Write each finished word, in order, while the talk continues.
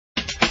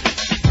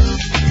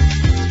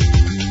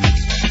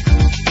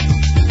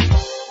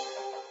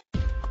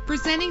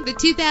Presenting the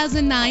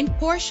 2009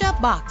 Porsche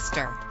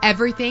Boxster.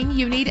 Everything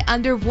you need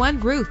under one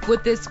roof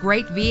with this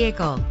great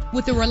vehicle.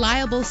 With a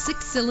reliable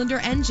 6-cylinder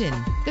engine,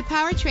 the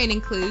powertrain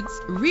includes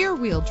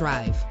rear-wheel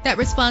drive that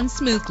responds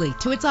smoothly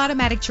to its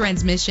automatic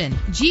transmission.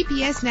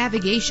 GPS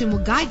navigation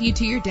will guide you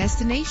to your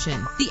destination.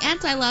 The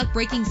anti-lock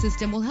braking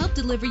system will help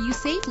deliver you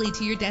safely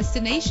to your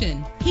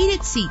destination.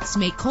 Heated seats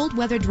make cold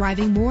weather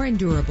driving more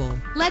endurable.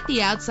 Let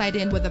the outside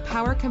in with a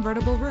power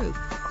convertible roof.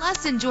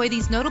 Plus, enjoy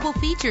these notable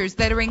features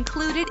that are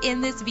included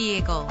in this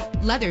vehicle: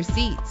 leather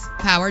seats,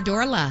 power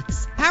door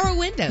locks, power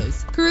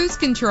windows, cruise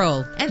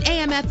control, an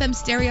AM/FM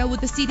stereo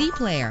with a CD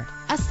player,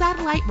 a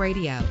satellite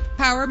radio,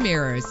 power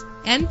mirrors.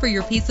 And for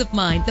your peace of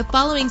mind, the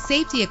following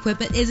safety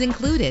equipment is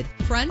included: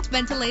 front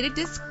ventilated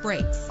disc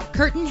brakes,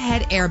 curtain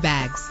head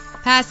airbags,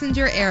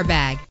 passenger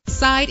airbag,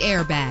 side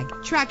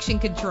airbag, traction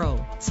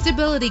control,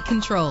 stability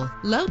control,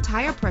 low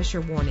tire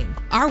pressure warning.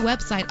 Our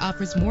website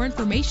offers more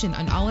information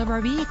on all of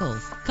our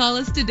vehicles. Call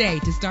us today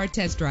to start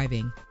test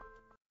driving.